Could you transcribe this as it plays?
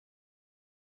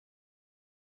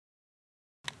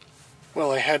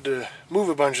Well, I had to move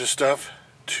a bunch of stuff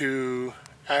to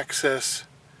access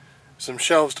some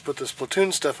shelves to put the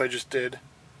Splatoon stuff I just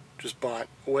bought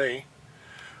away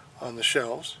on the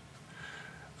shelves.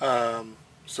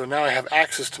 So now I have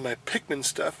access to my Pikmin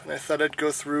stuff, and I thought I'd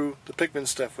go through the Pikmin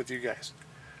stuff with you guys.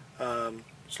 So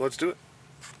let's do it.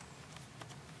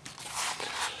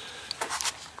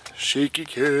 Shaky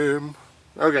cam.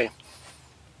 Okay.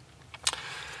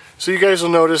 So you guys will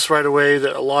notice right away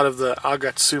that a lot of the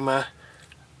Agatsuma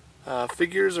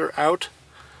figures are out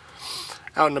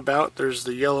and about. There's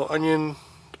the yellow onion,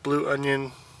 the blue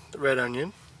onion, the red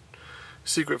onion.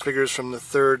 Secret figures from the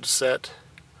third set.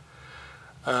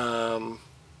 And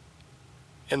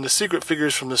the secret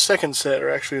figures from the second set are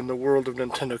actually in the World of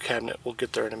Nintendo cabinet. We'll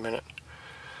get there in a minute.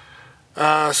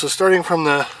 So starting from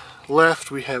the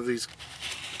left, we have these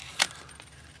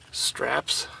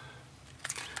straps.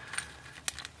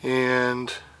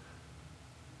 And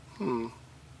I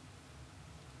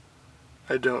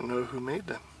don't know who made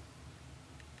them.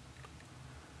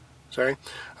 Sorry,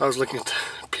 I was looking at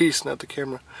the piece, not the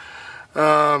camera.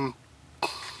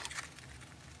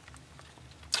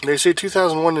 They say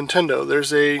 2001 Nintendo.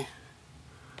 There's a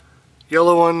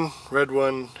yellow one, red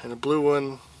one, and a blue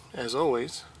one, as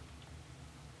always.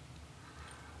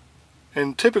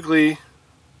 And typically,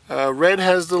 red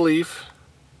has the leaf,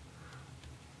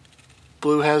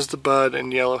 blue has the bud,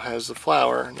 and yellow has the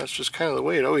flower. And that's just kind of the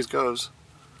way it always goes.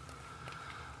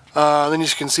 Then you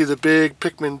can see the big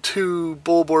Pikmin 2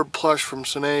 Bullboard plush from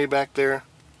Sonet back there.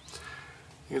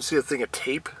 You can see a thing of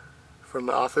tape from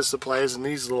the office supplies, and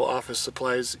these little office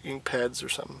supplies, ink pads or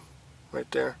something, right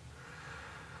there.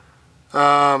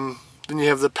 Then you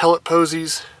have the pellet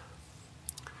posies.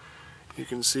 You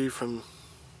can see from,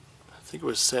 I think it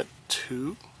was set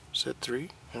 2, set 3,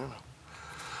 I don't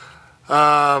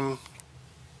know.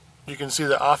 You can see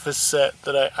the office set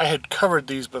that I had covered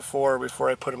these before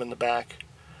I put them in the back.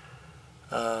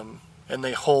 And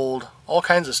they hold all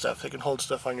kinds of stuff. They can hold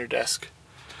stuff on your desk.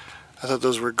 I thought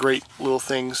those were great little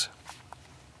things.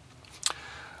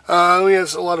 We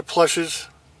have a lot of plushes.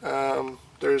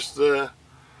 There's the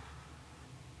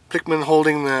Pikmin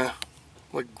holding the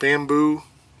like bamboo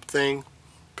thing.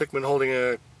 Pikmin holding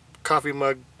a coffee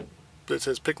mug that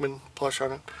says Pikmin plush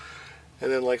on it.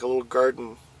 And then like a little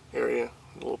garden area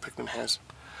the little Pikmin has.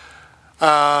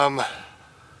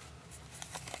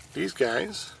 These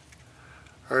guys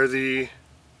are the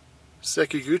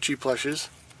Sekiguchi plushes.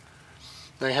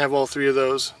 I have all three of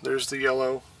those. There's the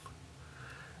yellow,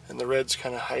 and the red's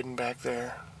kind of hiding back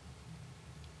there.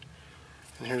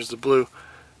 And here's the blue.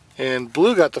 And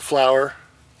blue got the flower,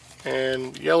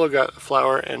 and yellow got a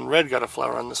flower, and red got a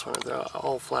flower on this one. They're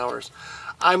all flowers.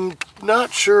 I'm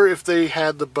not sure if they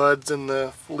had the buds and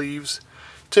the leaves.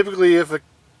 Typically, if a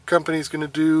company's going to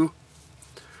do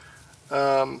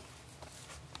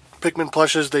Pikmin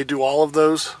plushes, they do all of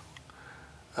those.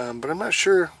 But I'm not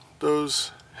sure those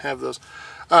have those.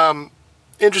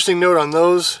 Interesting note on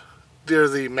those, they're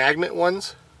the magnet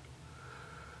ones.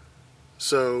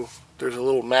 So there's a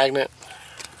little magnet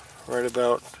right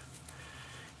about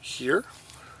here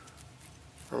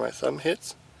where my thumb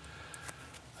hits.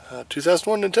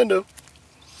 2001 Nintendo.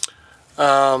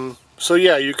 So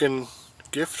yeah, you can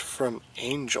gift from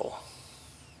Angel.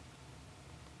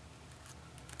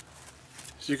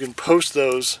 So you can post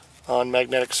those on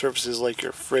magnetic surfaces like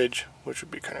your fridge, which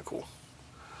would be kind of cool.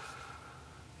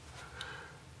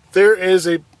 There is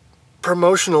a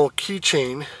promotional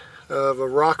keychain of a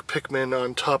rock Pikmin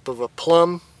on top of a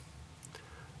plum.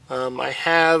 I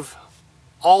have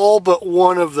all but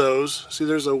one of those. See,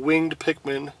 there's a winged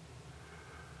Pikmin.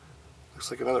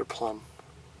 Looks like another plum.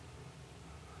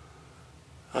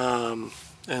 And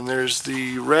there's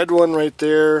the red one right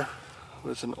there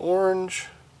with an orange.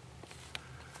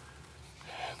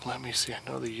 And let me see, I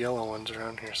know the yellow one's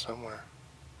around here somewhere.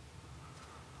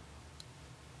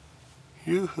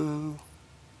 Yoo-hoo.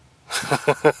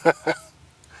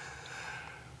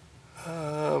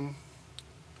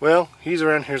 Well, he's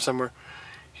around here somewhere.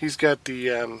 He's got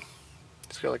the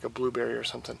he's got like a blueberry or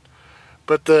something.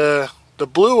 But the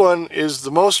blue one is the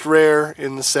most rare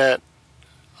in the set.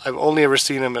 I've only ever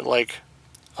seen him at like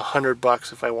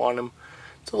 $100 if I want him.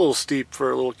 It's a little steep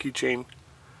for a little keychain.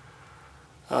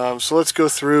 So let's go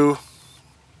through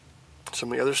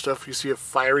some of the other stuff. You see a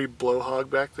fiery blowhog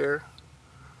back there.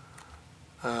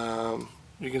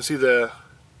 You can see the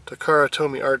Takara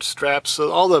Tomy art straps.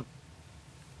 So all the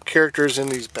characters in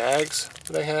these bags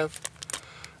that I have,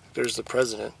 there's the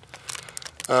president,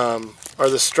 are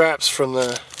the straps from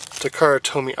the Takara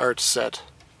Tomy art set.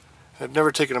 I've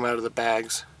never taken them out of the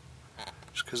bags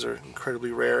just because they're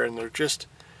incredibly rare and they're just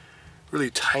really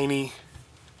tiny.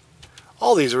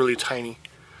 All these are really tiny.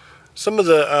 Some of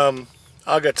the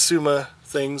Agatsuma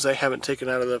things I haven't taken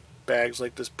out of the bags,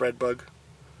 like this bread bug.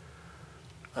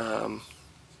 And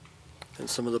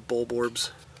some of the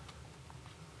bulborbs.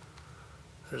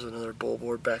 There's another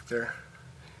bulborb back there.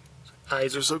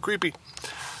 Eyes are so creepy.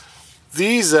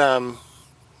 These, oh,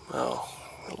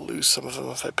 I'll lose some of them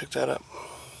if I pick that up.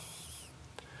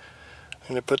 I'm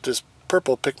going to put this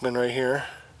purple Pikmin right here.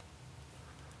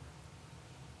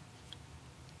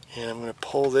 And I'm going to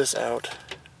pull this out,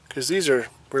 because these are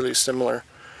really similar.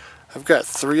 I've got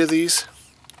 3 of these.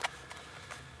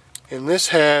 And this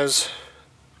has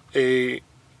a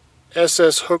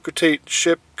SS Hokutate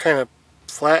ship kind of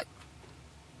flat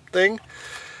thing.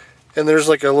 And there's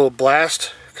like a little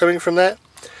blast coming from that.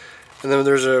 And then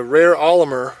there's a rare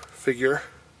Olimar figure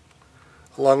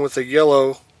along with a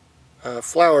yellow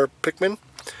flower Pikmin.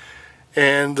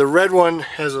 And the red one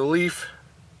has a leaf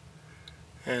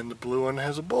and the blue one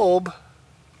has a bulb.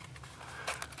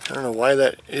 I don't know why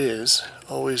that is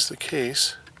always the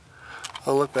case.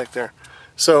 Oh, look back there.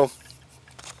 So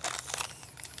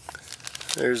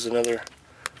there's another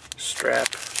strap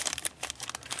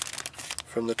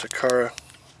from the Takara.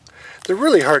 They're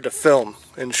really hard to film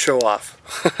and show off.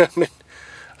 I mean,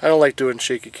 I don't like doing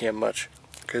shaky cam much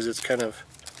because it's kind of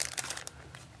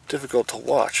difficult to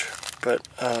watch. But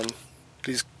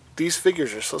these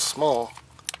figures are so small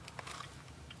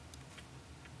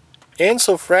and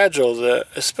so fragile that,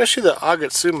 especially the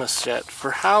Agatsuma set,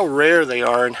 for how rare they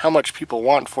are and how much people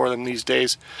want for them these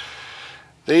days,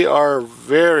 they are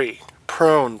very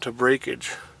prone to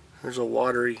breakage. There's a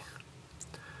watery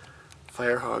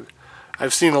firehog.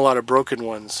 I've seen a lot of broken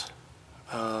ones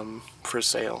for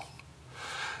sale.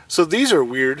 So these are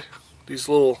weird. These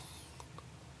little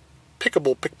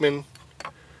pickable Pikmin.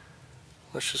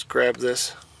 Let's just grab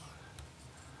this.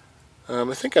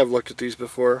 I think I've looked at these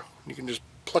before. You can just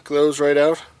pluck those right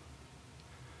out.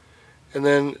 And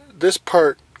then this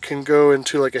part can go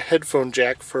into like a headphone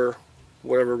jack for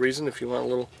whatever reason, if you want a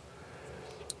little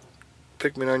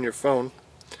Pikmin on your phone.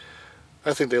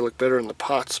 I think they look better in the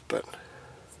pots, but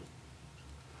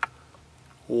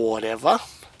whatever.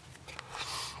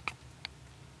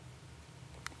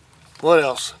 What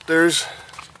else? There's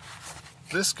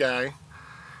this guy.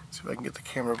 Let's see if I can get the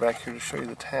camera back here to show you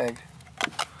the tag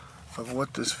of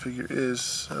what this figure is.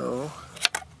 So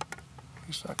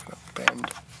he's not going to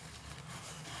bend.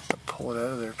 I'll pull it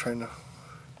out of there, trying to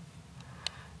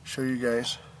show you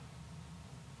guys.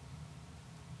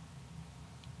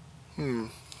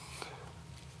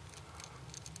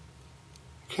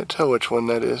 Can't tell which one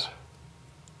that is.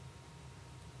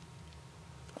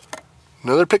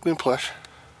 Another Pikmin plush.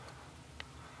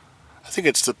 I think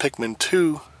it's the Pikmin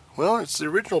 2. Well, it's the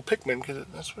original Pikmin because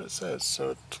that's what it says.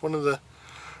 So it's one of the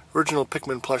original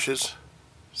Pikmin plushes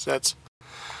sets.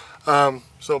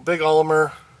 So big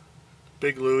Olimar,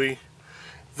 big Louie.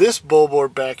 This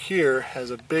bulborb back here has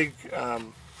a big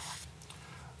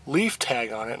leaf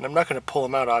tag on it, and I'm not going to pull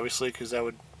them out obviously because that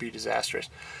would be disastrous.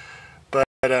 But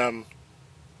you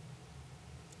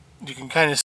can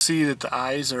kind of see that the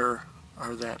eyes are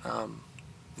that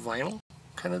vinyl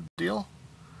kind of deal,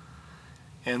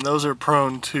 and those are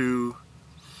prone to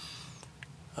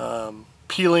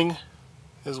peeling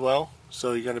as well,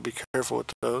 so you got to be careful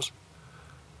with those.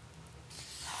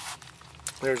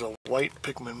 There's a white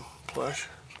Pikmin plush.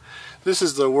 This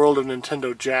is the World of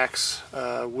Nintendo Jack's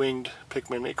winged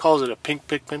Pikmin. It calls it a pink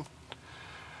Pikmin.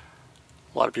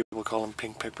 A lot of people call them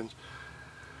pink Pikmins.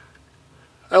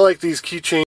 I like these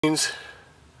keychains.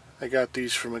 I got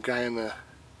these from a guy on the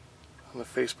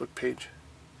Facebook page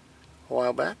a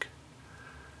while back,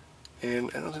 and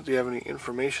I don't think they have any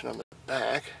information on the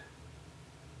back.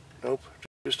 Nope,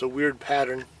 just a weird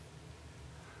pattern.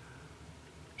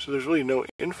 So there's really no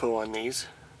info on these,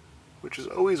 which is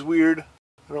always weird.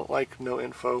 I don't like no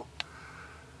info.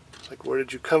 It's like, where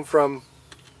did you come from?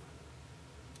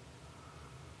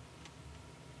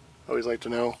 Always like to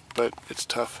know, but it's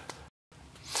tough.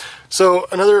 So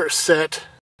another set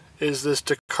is this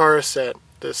Takara set,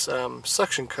 this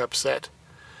suction cup set.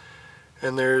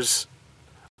 And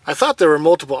I thought there were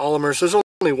multiple Olimars. There's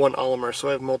only one Olimar, so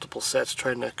I have multiple sets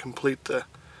trying to complete the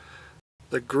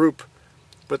group.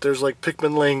 But there's like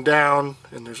Pikmin laying down,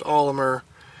 and there's Olimar.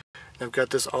 And I've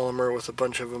got this Olimar with a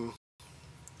bunch of them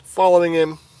following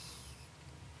him.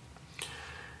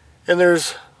 And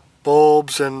there's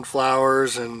bulbs and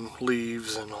flowers and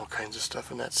leaves and all kinds of stuff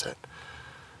in that set.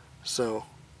 So,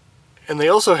 and they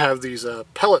also have these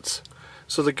pellets.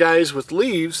 So the guys with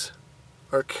leaves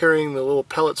are carrying the little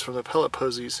pellets from the pellet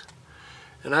posies.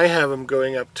 And I have them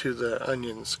going up to the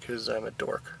onions because I'm a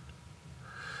dork.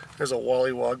 There's a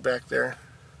Wally Wog back there.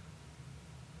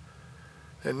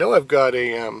 I know I've got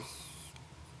a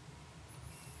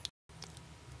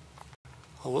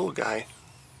little guy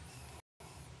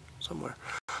somewhere.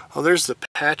 Oh, there's the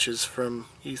patches from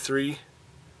E3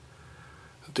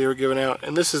 that they were giving out.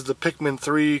 And this is the Pikmin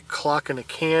 3 clock in a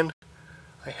can.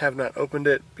 I have not opened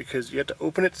it because you have to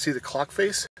open it to see the clock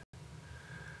face.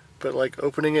 But like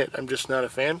opening it, I'm just not a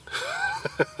fan.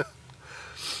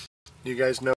 You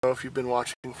guys know if you've been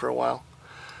watching for a while.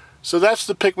 So that's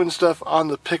the Pikmin stuff on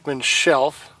the Pikmin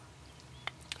shelf.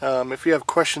 If you have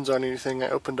questions on anything, I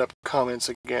opened up comments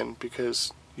again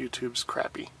because YouTube's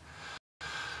crappy.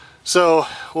 So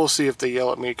we'll see if they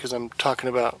yell at me because I'm talking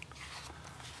about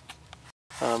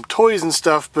toys and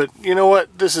stuff. But you know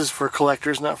what? This is for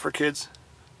collectors, not for kids.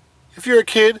 If you're a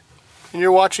kid and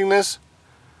you're watching this,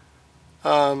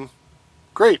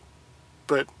 great.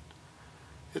 But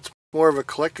it's more of a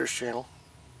collector's channel.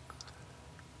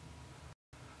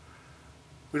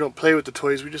 We don't play with the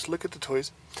toys, we just look at the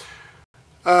toys.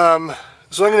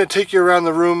 So I'm going to take you around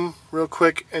the room real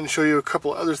quick and show you a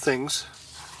couple other things.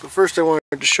 But first I wanted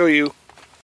to show you,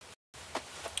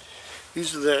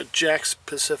 these are the Jakks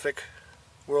Pacific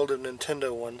World of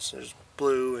Nintendo ones. There's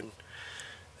blue and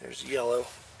there's yellow.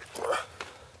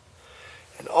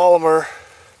 And Olimar,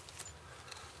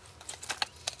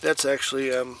 that's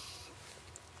actually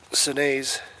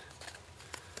Sine's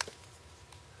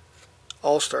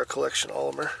All-Star Collection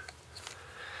Olimar.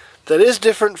 That is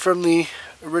different from the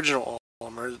original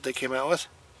Olimar that they came out with.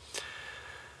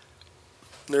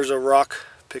 There's a rock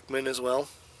Pikmin as well.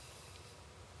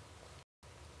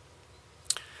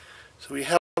 So we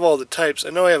have all the types. I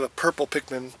know I have a purple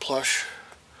Pikmin plush.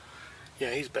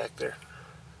 Yeah, he's back there.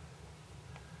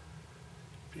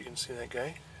 If you can see that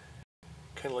guy.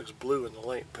 Kind of looks blue in the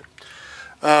light. But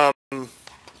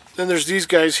then there's these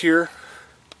guys here.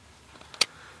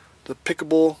 The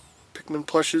pickable Pikmin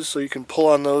plushes. So you can pull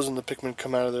on those and the Pikmin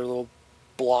come out of their little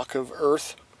block of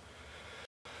earth.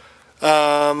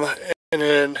 And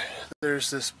then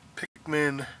there's this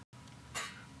Pikmin,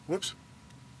 whoops,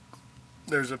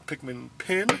 there's a Pikmin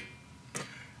pin, and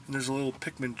there's a little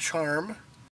Pikmin charm,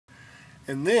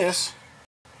 and this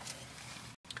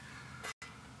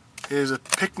is a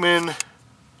Pikmin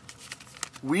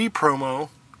Wii promo,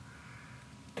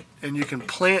 and you can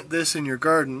plant this in your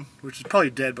garden, which is probably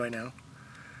dead by now.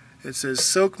 It says,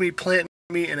 "Soak me, plant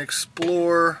me, and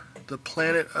explore the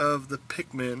planet of the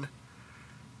Pikmin."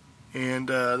 And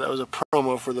that was a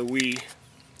promo for the Wii.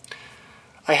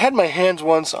 I had my hands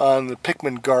once on the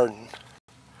Pikmin Garden.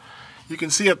 You can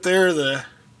see up there the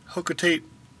Hocotate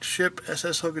ship,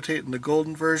 SS Hocotate in the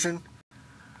golden version.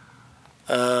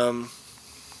 And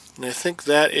I think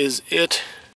that is it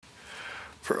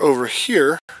for over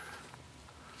here.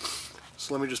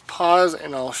 So let me just pause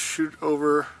and I'll shoot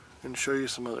over and show you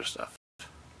some other stuff.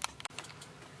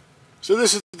 So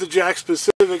this is the Jakks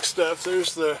Pacific stuff.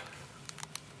 There's the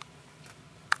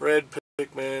red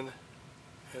Pikmin,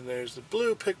 and there's the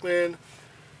blue Pikmin,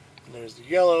 and there's the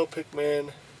yellow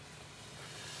Pikmin,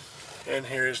 and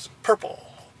here's the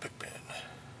purple Pikmin.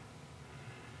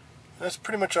 That's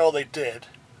pretty much all they did.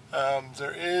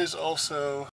 There is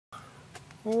also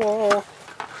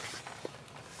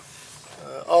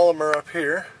Olimar up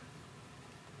here,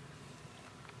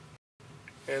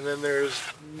 and then there's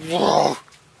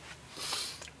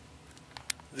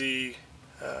the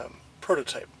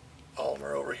prototype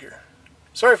Olimar over here.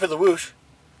 Sorry for the whoosh.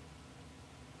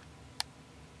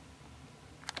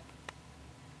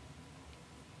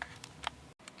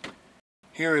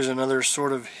 Here is another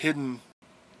sort of hidden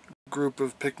group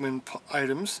of Pikmin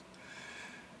items.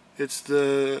 It's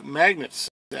the magnet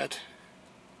set.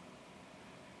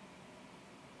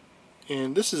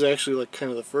 And this is actually like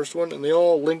kind of the first one, and they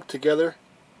all link together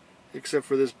except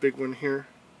for this big one here.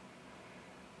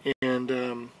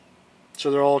 And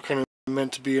so they're all kind of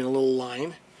meant to be in a little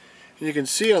line. And you can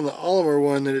see on the Olimar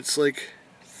one that it's like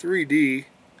 3D,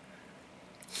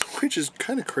 which is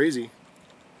kind of crazy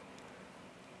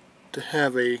to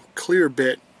have a clear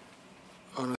bit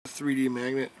on a 3D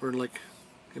magnet, or like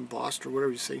embossed, or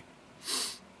whatever you say.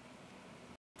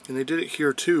 And they did it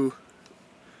here too.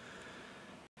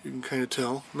 You can kind of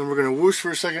tell. And then we're going to whoosh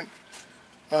for a second.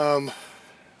 Let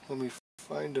me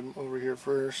find him over here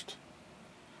first.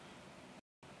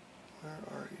 Where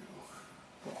are you?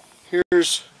 Oh,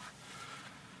 here's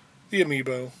the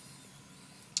amiibo.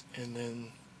 And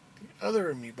then the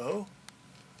other amiibo.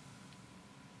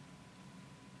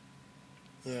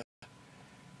 The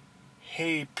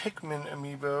Hey Pikmin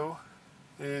amiibo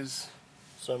is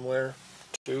somewhere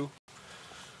too.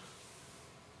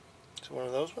 Is it one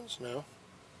of those ones? No.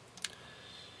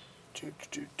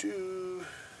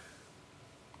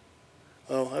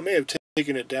 Oh, I may have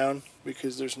taken it down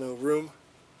because there's no room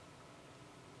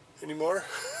anymore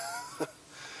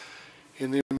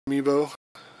in the amiibo.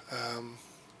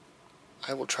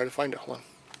 I will try to find it. Hold on.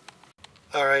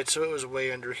 Alright, so it was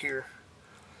way under here,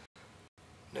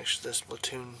 next to the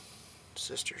Splatoon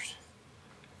sisters.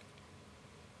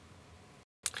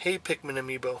 Hey Pikmin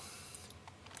amiibo.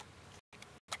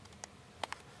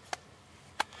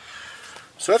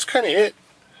 So that's kind of it.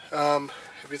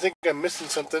 If you think I'm missing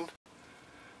something,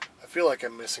 I feel like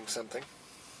I'm missing something.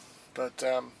 But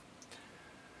the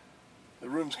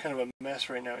room's kind of a mess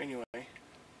right now anyway,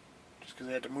 just because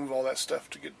I had to move all that stuff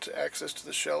to get access to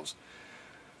the shelves.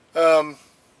 But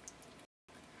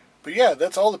yeah,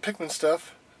 that's all the Pikmin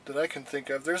stuff that I can think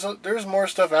of. There's more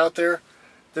stuff out there.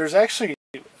 There's actually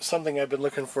something I've been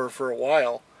looking for a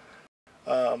while.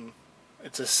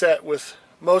 It's a set with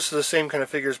most of the same kind of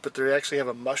figures, but they actually have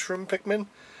a mushroom Pikmin,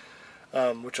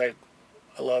 which I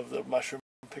love the mushroom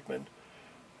Pikmin,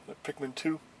 the Pikmin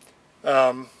 2.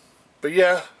 But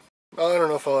yeah, I don't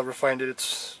know if I'll ever find it.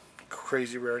 It's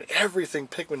crazy rare, and everything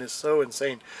Pikmin is so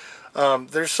insane.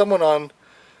 There's someone on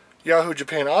Yahoo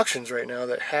Japan Auctions right now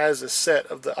that has a set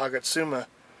of the Agatsuma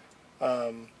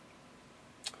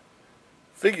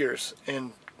figures,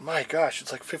 and my gosh,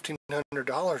 it's like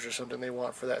 $1,500 or something they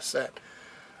want for that set.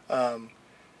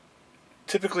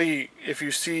 Typically, if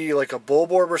you see like a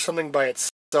Bulborb or something by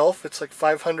itself, it's like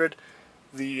 $500.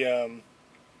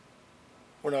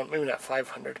 Well, maybe not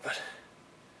 $500, but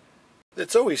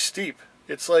it's always steep.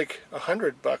 It's like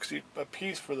 $100 a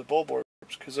piece for the Bulborbs,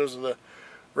 because those are the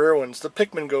rare ones. The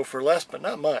Pikmin go for less, but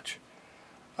not much.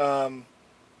 And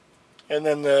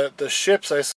then the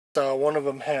ships, I saw one of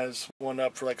them has one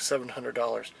up for like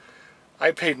 $700.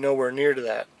 I paid nowhere near to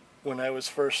that when I was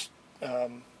first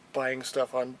buying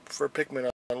stuff for Pikmin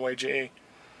on YJA,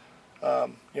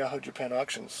 Yahoo Japan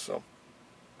Auctions. So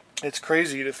it's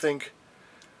crazy to think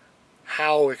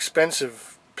how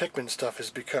expensive Pikmin stuff has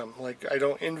become. Like, I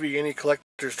don't envy any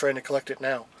collectors trying to collect it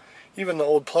now. Even the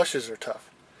old plushes are tough.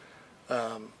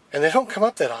 And they don't come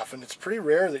up that often. It's pretty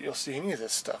rare that you'll see any of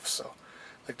this stuff. So,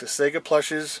 like the Sega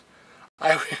plushes,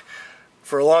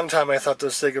 for a long time I thought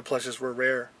those Sega plushes were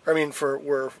rare. I mean,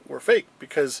 were fake,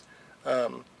 because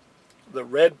the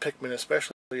red Pikmin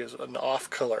especially is an off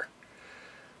color.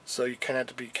 So you kind of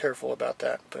have to be careful about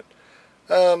that. But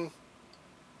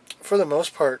for the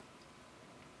most part,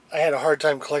 I had a hard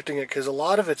time collecting it because a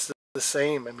lot of it's the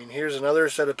same. I mean, here's another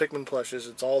set of Pikmin plushes.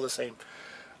 It's all the same.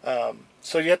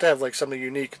 So you have to have like something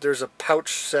unique. There's a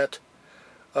pouch set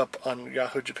up on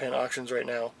Yahoo Japan Auctions right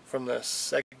now from the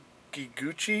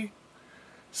Sekiguchi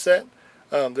set.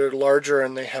 They're larger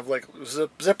and they have like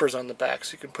zippers on the back,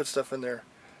 so you can put stuff in their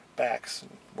backs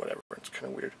and whatever. It's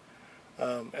kind of weird.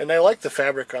 And I like the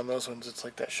fabric on those ones. It's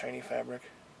like that shiny fabric.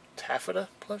 Taffeta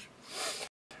plush.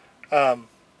 I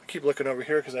keep looking over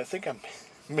here because I think I'm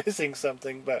missing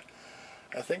something, but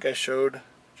I think I showed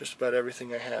just about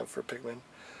everything I have for Pikmin.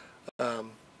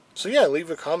 So yeah, leave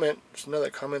a comment. Just know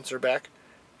that comments are back.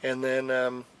 And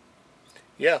then,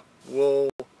 yeah, we'll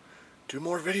do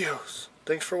more videos.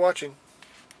 Thanks for watching.